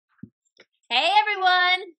Hey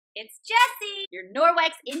everyone, it's Jessie, your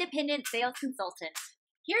Norwex independent sales consultant,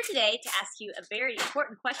 here today to ask you a very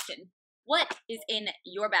important question. What is in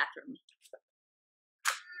your bathroom?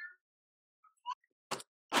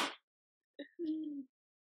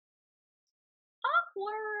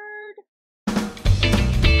 Awkward.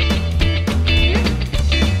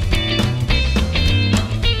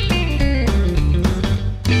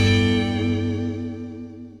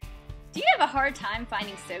 Do you have a hard time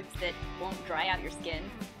finding soaps that won't dry out your skin?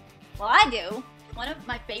 Well, I do. One of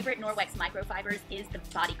my favorite Norwex microfibers is the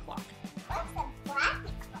body cloth. What's a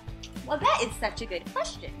body cloth? Well, that is such a good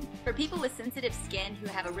question. For people with sensitive skin who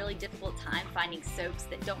have a really difficult time finding soaps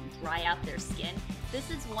that don't dry out their skin,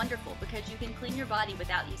 this is wonderful because you can clean your body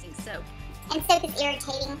without using soap. And soap is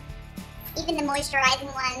irritating, even the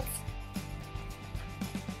moisturizing ones.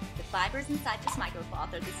 The fibers inside this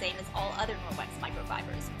microcloth are the same as all other Norwex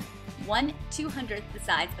microfibers, 1/200th the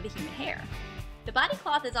size of a human hair. The body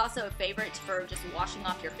cloth is also a favorite for just washing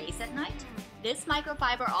off your face at night. This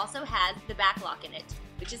microfiber also has the backlock in it,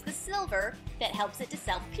 which is the silver that helps it to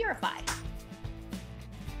self-purify.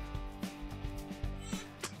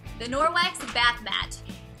 The Norwex bath mat.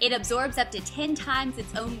 It absorbs up to 10 times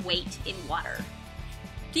its own weight in water.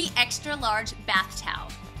 The extra large bath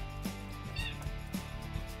towel.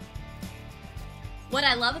 What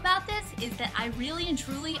I love about this is that I really and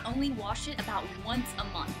truly only wash it about once a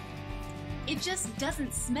month. It just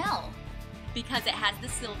doesn't smell because it has the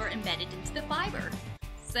silver embedded into the fiber.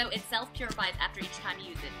 So it self-purifies after each time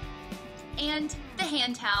you use it. And the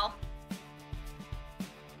hand towel.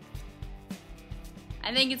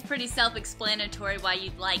 I think it's pretty self-explanatory why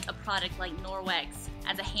you'd like a product like Norwex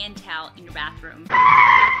as a hand towel in your bathroom.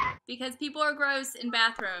 Because people are gross in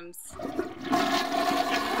bathrooms.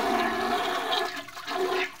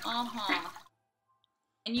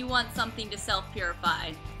 And you want something to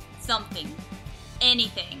self-purify. Something.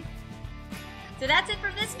 Anything. So that's it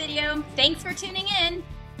for this video. Thanks for tuning in.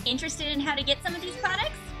 Interested in how to get some of these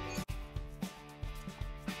products?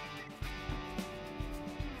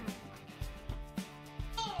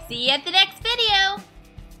 See you at the next video.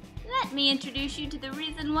 Let me introduce you to the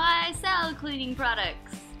reason why I sell cleaning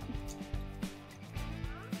products.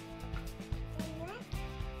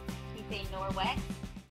 You say Norwex?